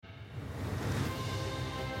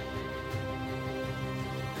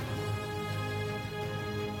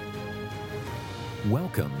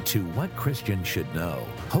Welcome to What Christians Should Know,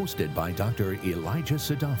 hosted by Dr. Elijah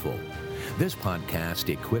Sadafel. This podcast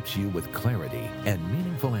equips you with clarity and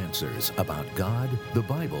meaningful answers about God, the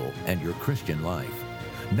Bible, and your Christian life.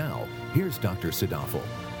 Now, here's Dr. Sadafel.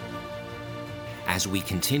 As we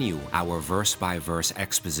continue our verse-by-verse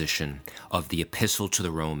exposition of the Epistle to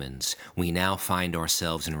the Romans, we now find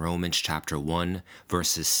ourselves in Romans chapter 1,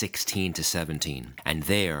 verses 16 to 17. And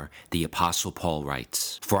there, the Apostle Paul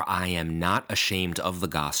writes, "For I am not ashamed of the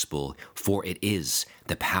gospel, for it is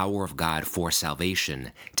the power of God for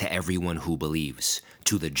salvation to everyone who believes,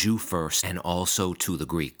 to the Jew first and also to the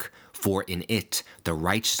Greek. For in it the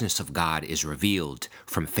righteousness of God is revealed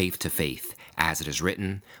from faith to faith, as it is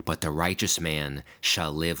written, but the righteous man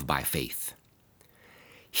shall live by faith."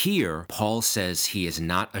 Here, Paul says he is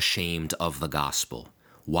not ashamed of the gospel.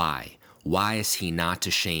 Why? Why is he not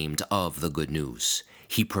ashamed of the good news?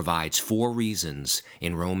 He provides 4 reasons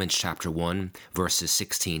in Romans chapter 1, verses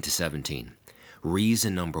 16 to 17.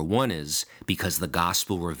 Reason number 1 is because the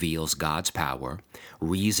gospel reveals God's power.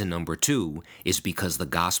 Reason number 2 is because the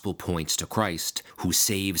gospel points to Christ, who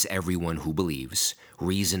saves everyone who believes.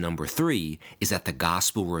 Reason number 3 is that the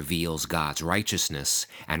gospel reveals God's righteousness.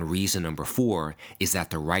 And reason number 4 is that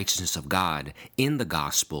the righteousness of God in the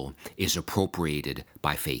gospel is appropriated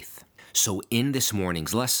by faith. So in this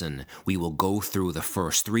morning's lesson, we will go through the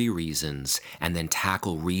first 3 reasons and then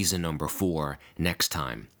tackle reason number 4 next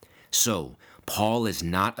time. So, Paul is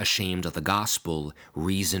not ashamed of the gospel,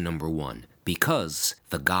 reason number 1, because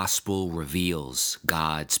the gospel reveals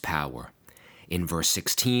God's power. In verse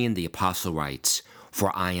 16, the apostle writes,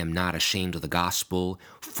 "For I am not ashamed of the gospel,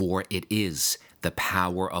 for it is the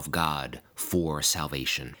power of God for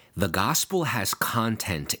salvation." The gospel has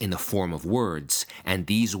content in the form of words, and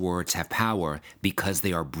these words have power because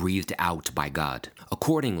they are breathed out by God.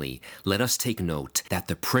 Accordingly, let us take note that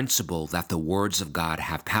the principle that the words of God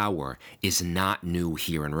have power is not new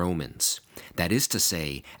here in Romans. That is to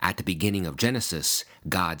say, at the beginning of Genesis,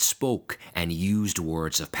 God spoke and used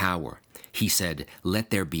words of power. He said, "Let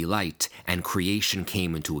there be light," and creation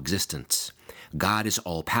came into existence. God is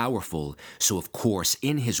all-powerful, so of course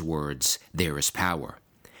in his words there is power.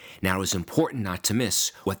 Now it is important not to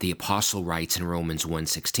miss what the apostle writes in Romans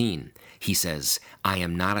 1:16. He says, "I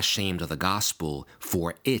am not ashamed of the gospel,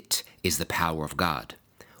 for it is the power of God."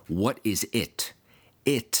 What is it?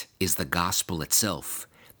 It is the gospel itself.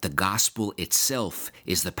 The gospel itself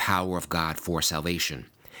is the power of God for salvation.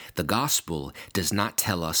 The gospel does not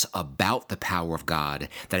tell us about the power of God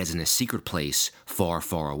that is in a secret place far,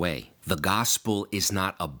 far away. The gospel is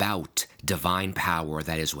not about divine power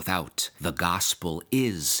that is without. The gospel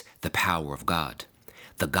is the power of God.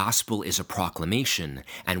 The gospel is a proclamation,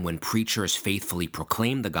 and when preachers faithfully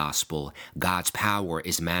proclaim the gospel, God's power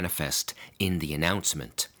is manifest in the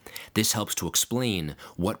announcement. This helps to explain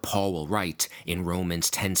what Paul will write in Romans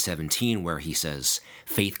 10:17, where he says,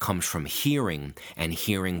 "Faith comes from hearing, and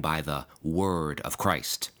hearing by the word of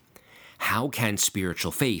Christ." How can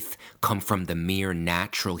spiritual faith come from the mere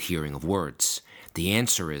natural hearing of words? The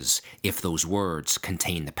answer is if those words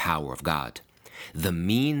contain the power of God. The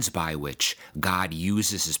means by which God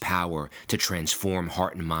uses his power to transform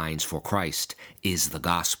heart and minds for Christ is the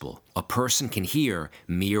gospel. A person can hear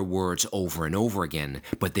mere words over and over again,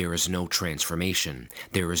 but there is no transformation.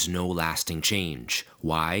 There is no lasting change.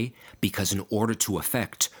 Why? Because in order to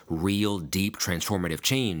effect real, deep, transformative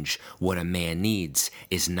change, what a man needs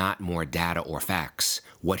is not more data or facts.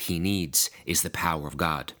 What he needs is the power of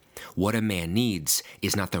God. What a man needs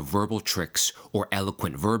is not the verbal tricks or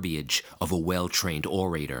eloquent verbiage of a well-trained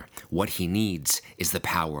orator. What he needs is the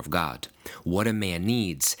power of God. What a man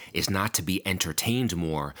needs is not to be entertained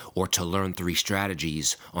more or to learn 3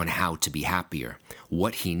 strategies on how to be happier.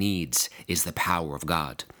 What he needs is the power of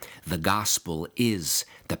God. The gospel is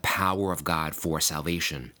the power of God for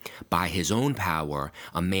salvation. By his own power,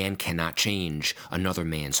 a man cannot change another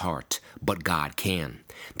man's heart, but God can.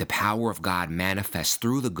 The power of God manifest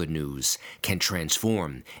through the good news can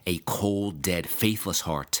transform a cold, dead, faithless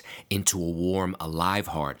heart into a warm, alive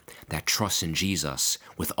heart that trusts in Jesus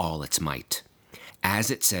with all its might.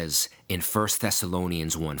 As it says in 1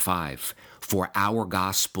 Thessalonians 1:5, "For our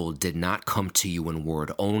gospel did not come to you in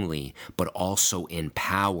word only, but also in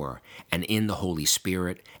power and in the Holy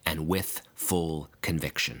Spirit and with full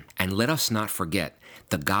conviction." And let us not forget,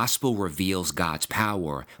 the gospel reveals God's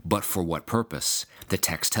power, but for what purpose? The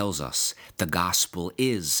text tells us the gospel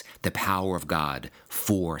is the power of God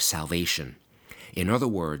for salvation. In other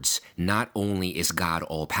words, not only is God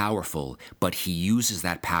all-powerful, but he uses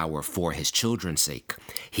that power for his children's sake.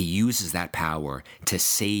 He uses that power to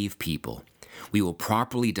save people. We will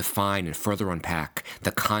properly define and further unpack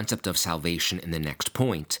the concept of salvation in the next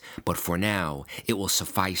point, but for now, it will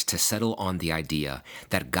suffice to settle on the idea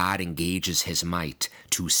that God engages his might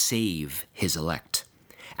to save his elect.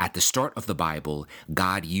 At the start of the Bible,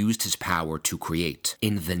 God used his power to create.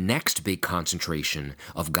 In the next big concentration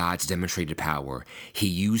of God's demonstrated power, he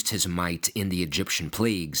used his might in the Egyptian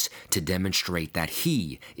plagues to demonstrate that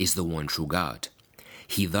he is the one true God.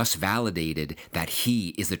 He thus validated that he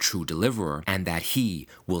is the true deliverer and that he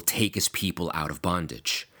will take his people out of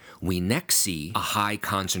bondage. We next see a high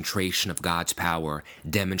concentration of God's power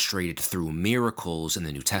demonstrated through miracles in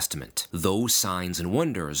the New Testament. Those signs and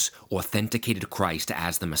wonders authenticated Christ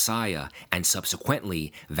as the Messiah and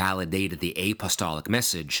subsequently validated the apostolic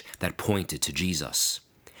message that pointed to Jesus.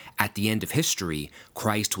 At the end of history,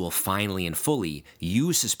 Christ will finally and fully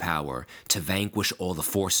use his power to vanquish all the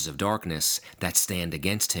forces of darkness that stand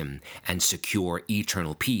against him and secure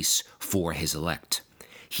eternal peace for his elect.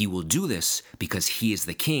 He will do this because he is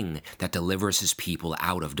the king that delivers his people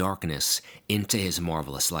out of darkness into his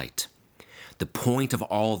marvelous light. The point of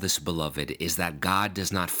all this, beloved, is that God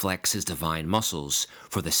does not flex his divine muscles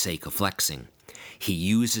for the sake of flexing. He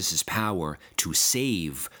uses his power to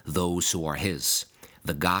save those who are his.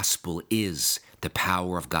 The gospel is the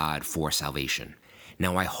power of God for salvation.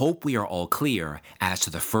 Now, I hope we are all clear as to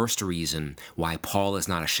the first reason why Paul is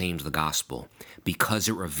not ashamed of the gospel, because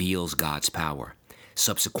it reveals God's power.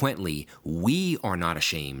 Subsequently, we are not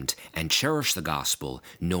ashamed and cherish the gospel,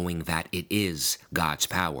 knowing that it is God's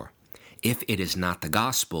power. If it is not the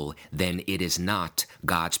gospel, then it is not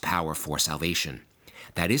God's power for salvation.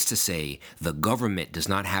 That is to say, the government does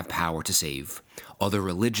not have power to save, other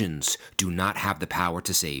religions do not have the power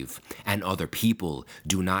to save, and other people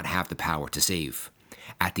do not have the power to save.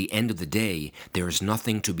 At the end of the day, there is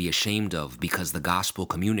nothing to be ashamed of because the gospel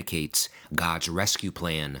communicates God's rescue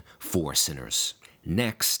plan for sinners.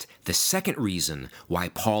 Next, the second reason why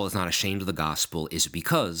Paul is not ashamed of the gospel is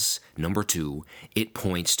because, number 2, it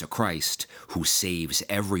points to Christ, who saves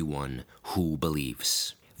everyone who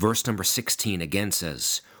believes. Verse number 16 again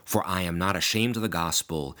says, "For I am not ashamed of the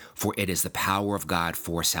gospel, for it is the power of God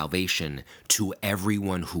for salvation to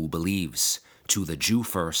everyone who believes, to the Jew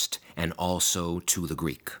first, and also to the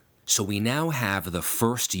Greek." So we now have the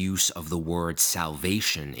first use of the word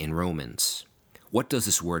salvation in Romans. What does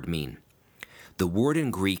this word mean? The word in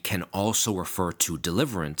Greek can also refer to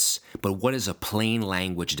deliverance, but what is a plain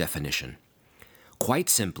language definition? Quite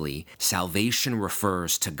simply, salvation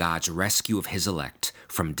refers to God's rescue of his elect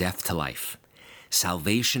from death to life.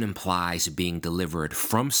 Salvation implies being delivered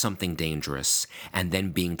from something dangerous and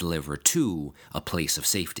then being delivered to a place of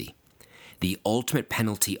safety. The ultimate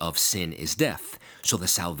penalty of sin is death, so the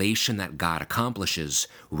salvation that God accomplishes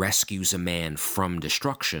rescues a man from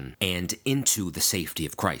destruction and into the safety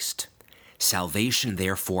of Christ. Salvation,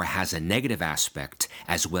 therefore, has a negative aspect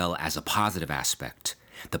as well as a positive aspect.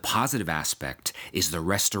 The positive aspect is the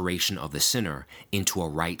restoration of the sinner into a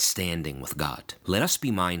right standing with God. Let us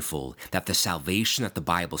be mindful that the salvation that the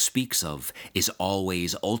Bible speaks of is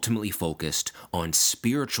always ultimately focused on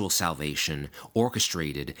spiritual salvation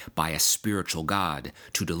orchestrated by a spiritual God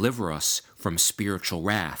to deliver us from spiritual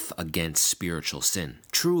wrath against spiritual sin.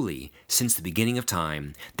 Truly, since the beginning of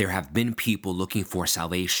time, there have been people looking for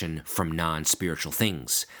salvation from non-spiritual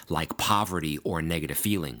things, like poverty or negative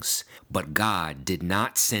feelings. But God did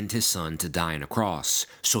not send his Son to die on a cross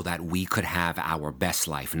so that we could have our best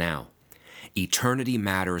life now. Eternity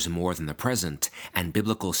matters more than the present, and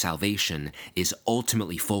biblical salvation is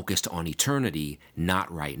ultimately focused on eternity,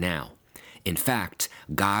 not right now. In fact,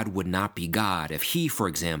 God would not be God if he, for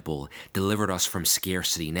example, delivered us from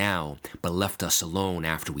scarcity now, but left us alone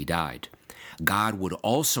after we died. God would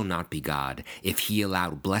also not be God if he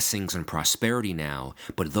allowed blessings and prosperity now,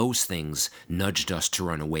 but those things nudged us to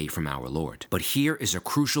run away from our Lord. But here is a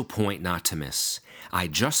crucial point not to miss. I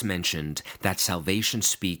just mentioned that salvation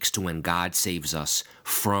speaks to when God saves us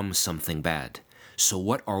from something bad. So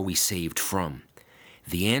what are we saved from?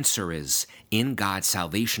 The answer is, in God's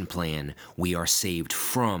salvation plan, we are saved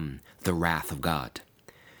from the wrath of God.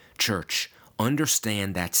 Church,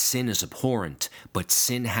 understand that sin is abhorrent, but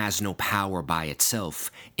sin has no power by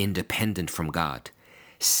itself, independent from God.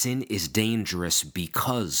 Sin is dangerous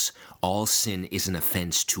because all sin is an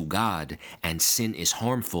offense to God, and sin is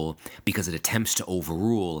harmful because it attempts to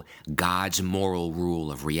overrule God's moral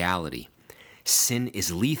rule of reality. Sin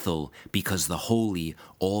is lethal because the holy,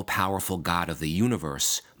 all-powerful God of the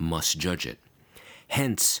universe must judge it.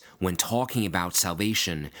 Hence, when talking about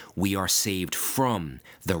salvation, we are saved from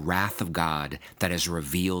the wrath of God that is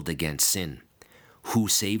revealed against sin. Who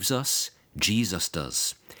saves us? Jesus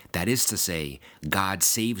does. That is to say, God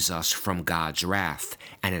saves us from God's wrath,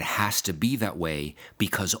 and it has to be that way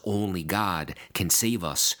because only God can save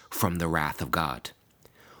us from the wrath of God.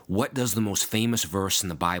 What does the most famous verse in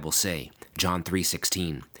the Bible say? John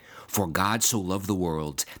 3:16. For God so loved the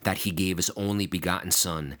world that he gave his only begotten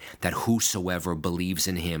Son, that whosoever believes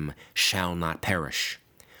in him shall not perish.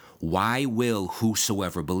 Why will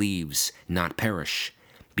whosoever believes not perish?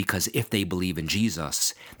 Because if they believe in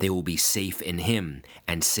Jesus, they will be safe in him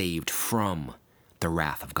and saved from the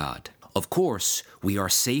wrath of God. Of course, we are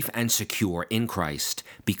safe and secure in Christ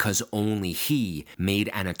because only he made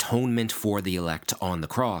an atonement for the elect on the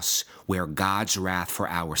cross, where God's wrath for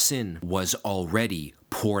our sin was already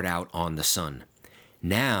poured out on the Son.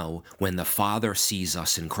 Now, when the Father sees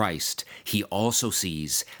us in Christ, he also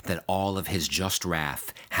sees that all of his just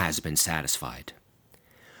wrath has been satisfied.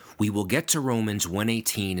 We will get to Romans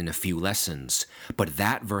 1:18 in a few lessons, but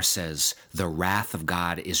that verse says, the wrath of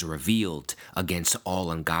God is revealed against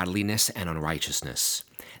all ungodliness and unrighteousness.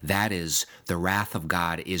 That is, the wrath of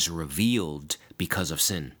God is revealed because of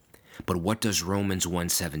sin. But what does Romans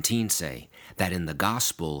 1:17 say? That in the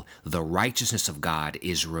gospel, the righteousness of God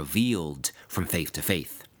is revealed from faith to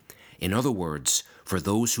faith. In other words, for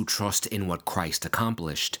those who trust in what Christ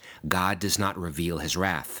accomplished, God does not reveal his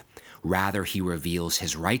wrath. Rather, he reveals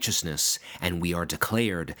his righteousness, and we are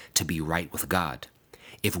declared to be right with God.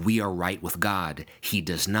 If we are right with God, he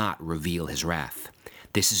does not reveal his wrath.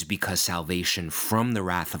 This is because salvation from the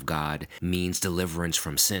wrath of God means deliverance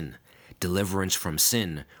from sin. Deliverance from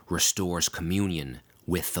sin restores communion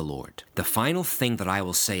with the Lord. The final thing that I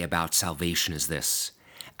will say about salvation is this.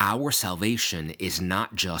 Our salvation is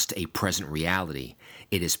not just a present reality.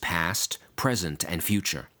 It is past, present, and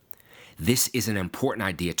future. This is an important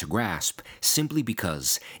idea to grasp simply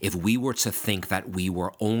because if we were to think that we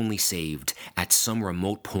were only saved at some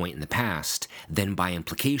remote point in the past, then by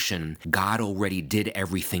implication, God already did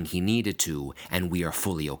everything he needed to and we are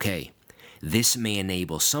fully okay. This may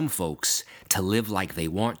enable some folks to live like they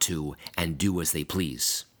want to and do as they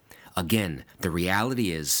please. Again, the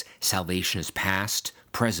reality is salvation is past,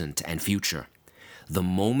 present, and future. The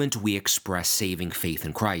moment we express saving faith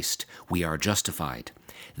in Christ, we are justified.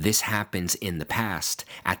 This happens in the past,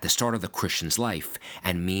 at the start of the Christian's life,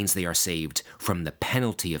 and means they are saved from the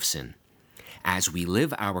penalty of sin. As we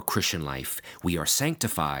live our Christian life, we are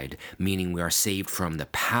sanctified, meaning we are saved from the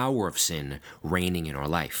power of sin reigning in our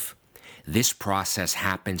life. This process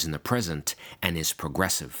happens in the present and is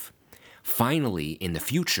progressive. Finally, in the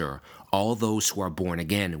future, all those who are born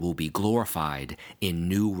again will be glorified in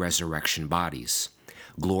new resurrection bodies.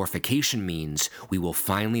 Glorification means we will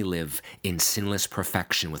finally live in sinless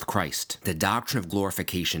perfection with Christ. The doctrine of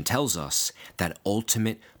glorification tells us that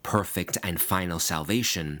ultimate, perfect, and final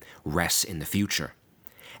salvation rests in the future.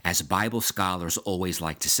 As Bible scholars always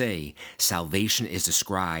like to say, salvation is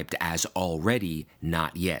described as already,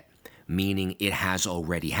 not yet, meaning it has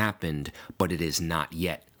already happened, but it is not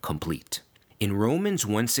yet complete. In Romans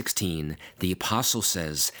 1:16, the apostle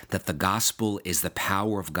says that the gospel is the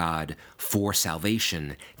power of God for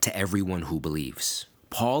salvation to everyone who believes.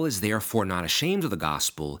 Paul is therefore not ashamed of the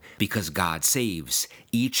gospel because God saves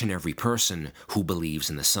each and every person who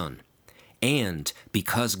believes in the Son. And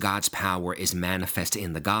because God's power is manifest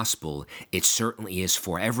in the gospel, it certainly is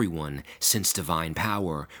for everyone, since divine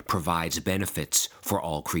power provides benefits for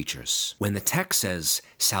all creatures. When the text says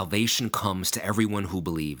salvation comes to everyone who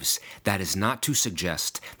believes, that is not to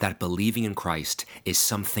suggest that believing in Christ is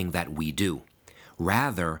something that we do.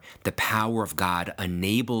 Rather, the power of God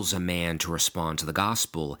enables a man to respond to the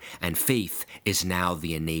gospel, and faith is now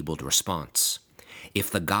the enabled response. If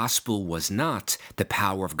the gospel was not the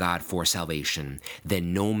power of God for salvation,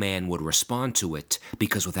 then no man would respond to it,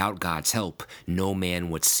 because without God's help, no man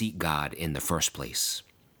would seek God in the first place.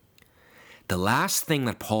 The last thing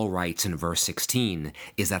that Paul writes in verse 16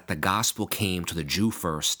 is that the gospel came to the Jew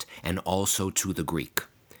first and also to the Greek.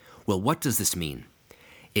 Well, what does this mean?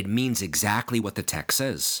 It means exactly what the text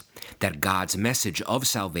says, that God's message of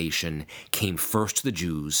salvation came first to the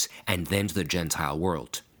Jews and then to the Gentile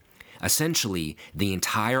world. Essentially, the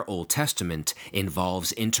entire Old Testament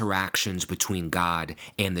involves interactions between God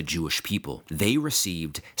and the Jewish people. They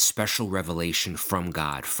received special revelation from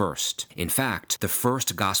God first. In fact, the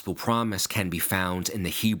first gospel promise can be found in the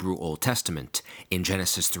Hebrew Old Testament, in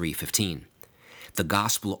Genesis 3:15. The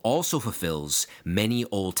gospel also fulfills many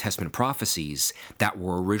Old Testament prophecies that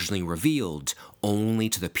were originally revealed only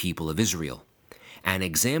to the people of Israel. An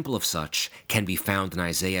example of such can be found in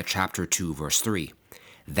Isaiah chapter 2, verse 3.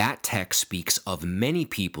 That text speaks of many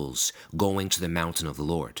peoples going to the mountain of the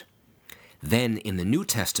Lord. Then, in the New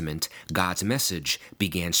Testament, God's message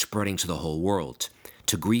began spreading to the whole world.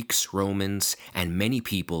 to Greeks, Romans, and many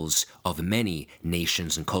peoples of many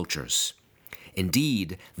nations and cultures.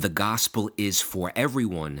 Indeed, the gospel is for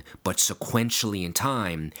everyone, but sequentially in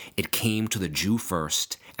time, it came to the Jew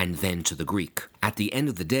first and then to the Greek. At the end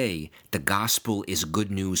of the day, the gospel is good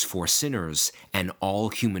news for sinners, and all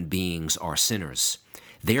human beings are sinners.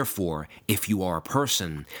 Therefore, if you are a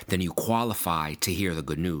person, then you qualify to hear the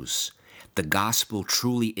good news. The gospel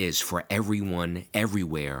truly is for everyone,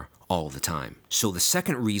 everywhere, all the time. So the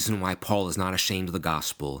second reason why Paul is not ashamed of the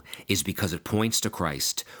gospel is because it points to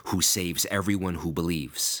Christ, who saves everyone who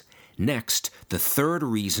believes. Next, the third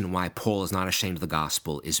reason why Paul is not ashamed of the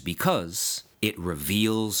gospel is because it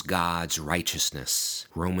reveals God's righteousness.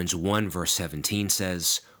 Romans 1 verse 17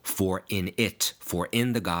 says, for in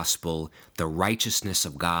the gospel, the righteousness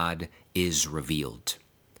of God is revealed.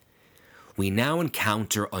 We now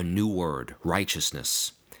encounter a new word,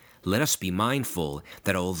 righteousness. Let us be mindful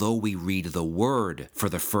that although we read the word for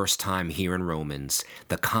the first time here in Romans,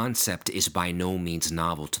 the concept is by no means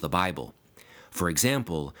novel to the Bible. For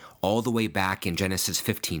example, all the way back in Genesis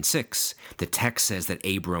 15:6, the text says that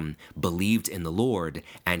Abram believed in the Lord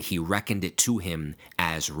and he reckoned it to him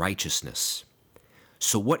as righteousness.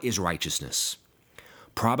 So what is righteousness?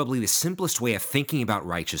 Probably the simplest way of thinking about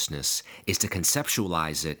righteousness is to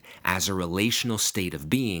conceptualize it as a relational state of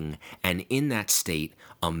being, and in that state,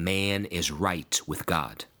 a man is right with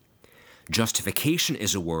God. Justification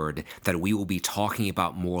is a word that we will be talking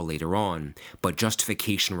about more later on, but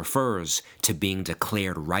justification refers to being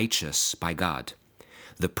declared righteous by God.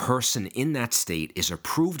 The person in that state is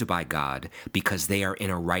approved by God because they are in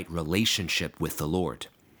a right relationship with the Lord.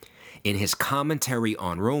 In his commentary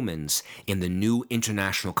on Romans, in the New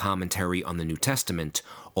International Commentary on the New Testament,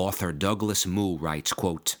 author Douglas Moo writes,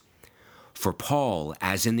 quote, for Paul,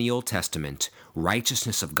 as in the Old Testament,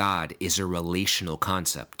 righteousness of God is a relational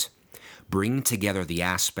concept. Bringing together the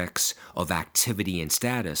aspects of activity and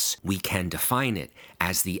status, we can define it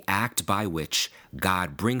as the act by which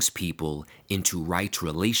God brings people into right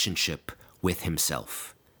relationship with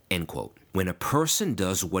himself. End quote. When a person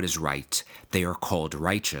does what is right, they are called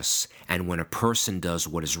righteous, and when a person does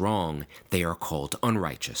what is wrong, they are called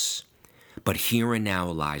unrighteous. But here and now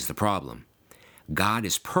lies the problem. God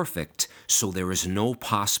is perfect, so there is no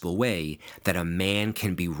possible way that a man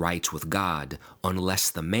can be right with God unless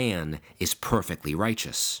the man is perfectly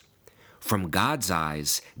righteous. From God's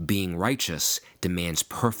eyes, being righteous demands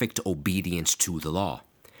perfect obedience to the law.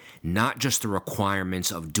 Not just the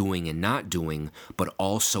requirements of doing and not doing, but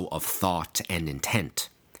also of thought and intent.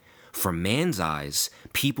 From man's eyes,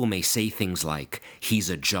 people may say things like, he's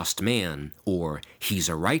a just man, or he's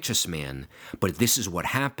a righteous man, but this is what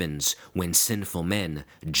happens when sinful men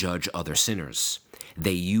judge other sinners.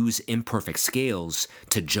 They use imperfect scales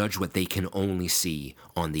to judge what they can only see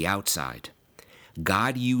on the outside.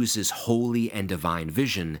 God uses holy and divine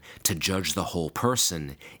vision to judge the whole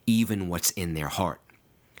person, even what's in their heart.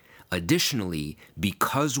 Additionally,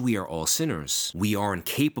 because we are all sinners, we are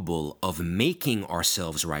incapable of making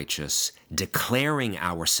ourselves righteous, declaring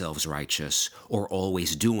ourselves righteous, or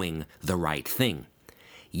always doing the right thing.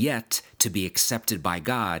 Yet, to be accepted by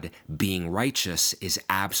God, being righteous is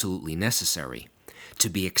absolutely necessary. To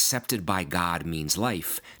be accepted by God means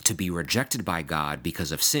life. To be rejected by God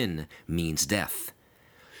because of sin means death.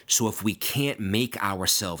 So if we can't make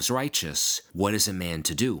ourselves righteous, what is a man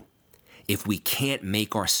to do? If we can't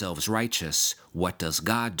make ourselves righteous, what does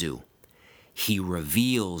God do? He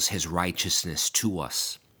reveals his righteousness to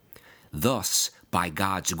us. Thus, by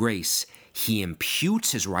God's grace, he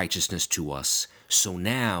imputes his righteousness to us, so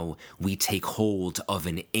now we take hold of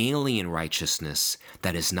an alien righteousness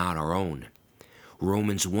that is not our own.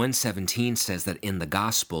 Romans 1:17 says that in the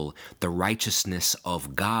gospel, the righteousness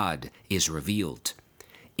of God is revealed.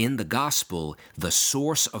 In the gospel, the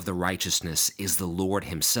source of the righteousness is the Lord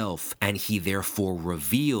himself, and he therefore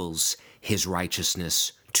reveals his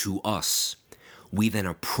righteousness to us. We then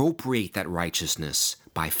appropriate that righteousness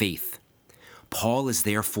by faith. Paul is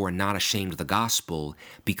therefore not ashamed of the gospel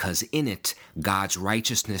because in it, God's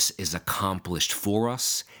righteousness is accomplished for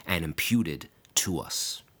us and imputed to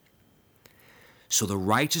us. So the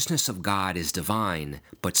righteousness of God is divine,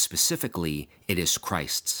 but specifically, it is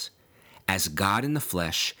Christ's. As God in the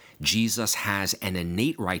flesh, Jesus has an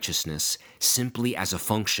innate righteousness simply as a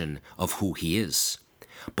function of who he is.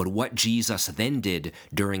 But what Jesus then did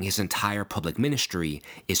during his entire public ministry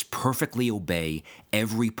is perfectly obey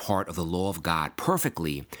every part of the law of God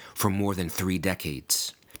perfectly for more than 3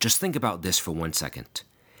 decades. Just think about this for 1 second.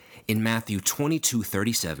 In Matthew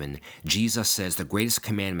 22:37, Jesus says the greatest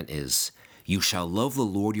commandment is, "You shall love the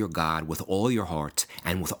Lord your God with all your heart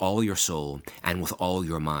and with all your soul and with all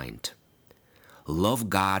your mind." love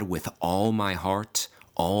God with all my heart,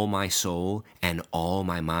 all my soul, and all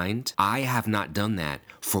my mind, I have not done that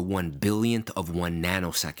for 1/10000000th of 1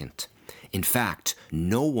 nanosecond. In fact,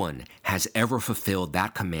 no one has ever fulfilled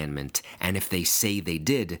that commandment, and if they say they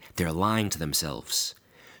did, they're lying to themselves.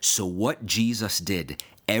 So what Jesus did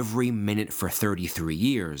every minute for 33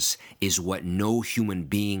 years is what no human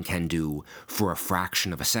being can do for a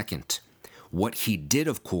fraction of a second. What he did,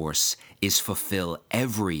 of course, is fulfill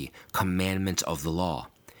every commandment of the law.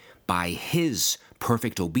 By his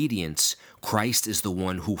perfect obedience, Christ is the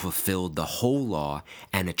one who fulfilled the whole law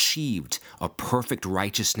and achieved a perfect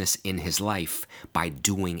righteousness in his life by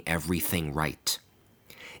doing everything right.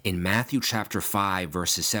 In Matthew chapter 5,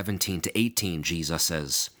 verses 17 to 18, Jesus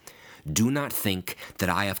says, "Do not think that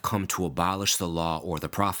I have come to abolish the law or the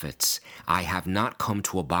prophets. I have not come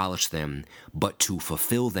to abolish them, but to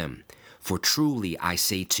fulfill them. For truly I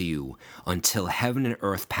say to you, until heaven and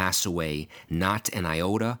earth pass away, not an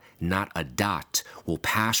iota, not a dot will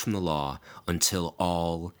pass from the law until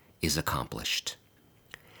all is accomplished."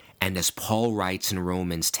 And as Paul writes in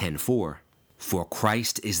Romans 10:4, "For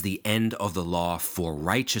Christ is the end of the law for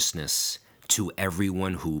righteousness to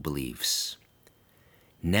everyone who believes."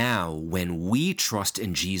 Now, when we trust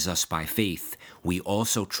in Jesus by faith, we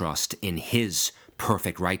also trust in his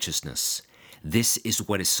perfect righteousness. This is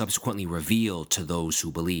what is subsequently revealed to those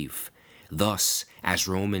who believe. Thus, as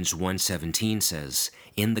Romans 1:17 says,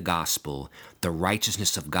 in the gospel, the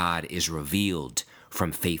righteousness of God is revealed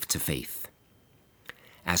from faith to faith.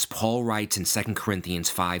 As Paul writes in 2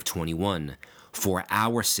 Corinthians 5:21, "For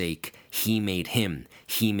our sake he made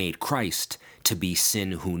Christ, to be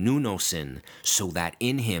sin who knew no sin, so that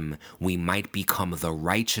in him we might become the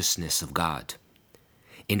righteousness of God."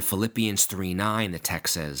 In Philippians 3:9, the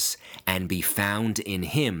text says, "And be found in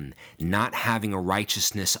him, not having a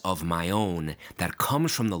righteousness of my own that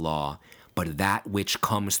comes from the law, but that which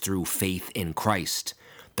comes through faith in Christ,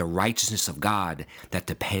 the righteousness of God that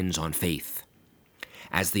depends on faith."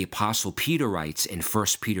 As the Apostle Peter writes in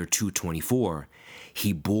 1 Peter 2:24,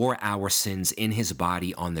 "He bore our sins in his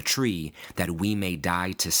body on the tree, that we may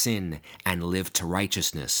die to sin and live to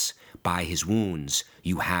righteousness. By his wounds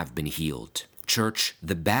you have been healed." Church,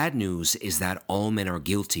 the bad news is that all men are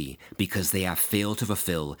guilty because they have failed to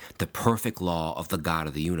fulfill the perfect law of the God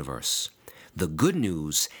of the universe. The good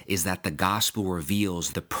news is that the gospel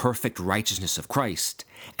reveals the perfect righteousness of Christ,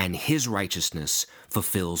 and his righteousness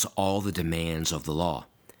fulfills all the demands of the law.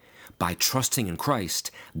 By trusting in Christ,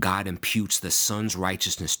 God imputes the Son's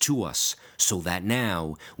righteousness to us, so that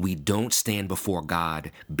now we don't stand before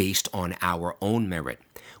God based on our own merit.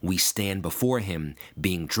 We stand before him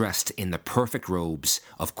being dressed in the perfect robes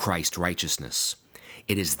of Christ's righteousness.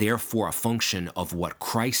 It is therefore a function of what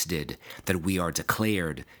Christ did that we are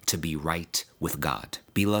declared to be right with God.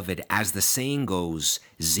 Beloved, as the saying goes,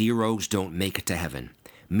 zeros don't make it to heaven.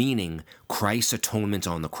 Meaning, Christ's atonement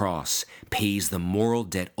on the cross pays the moral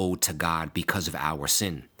debt owed to God because of our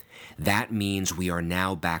sin. That means we are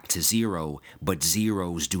now back to zero, but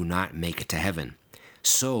zeros do not make it to heaven.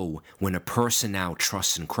 So, when a person now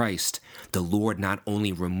trusts in Christ, the Lord not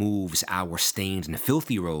only removes our stained and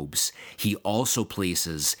filthy robes, he also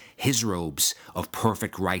places his robes of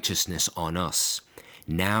perfect righteousness on us.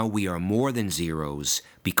 Now we are more than zeros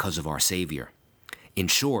because of our Savior. In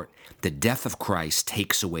short, the death of Christ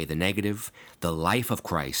takes away the negative, the life of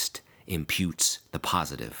Christ imputes the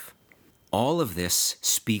positive. All of this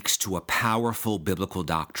speaks to a powerful biblical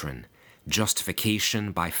doctrine,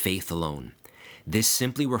 justification by faith alone. This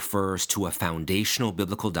simply refers to a foundational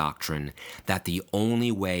biblical doctrine that the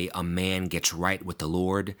only way a man gets right with the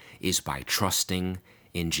Lord is by trusting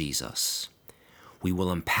in Jesus. We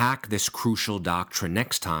will unpack this crucial doctrine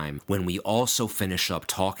next time when we also finish up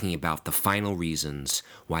talking about the final reasons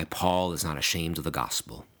why Paul is not ashamed of the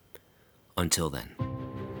gospel. Until then.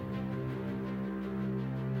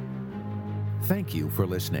 Thank you for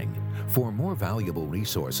listening. For more valuable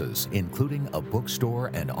resources, including a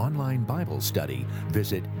bookstore and online Bible study,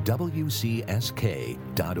 visit wcsk.org.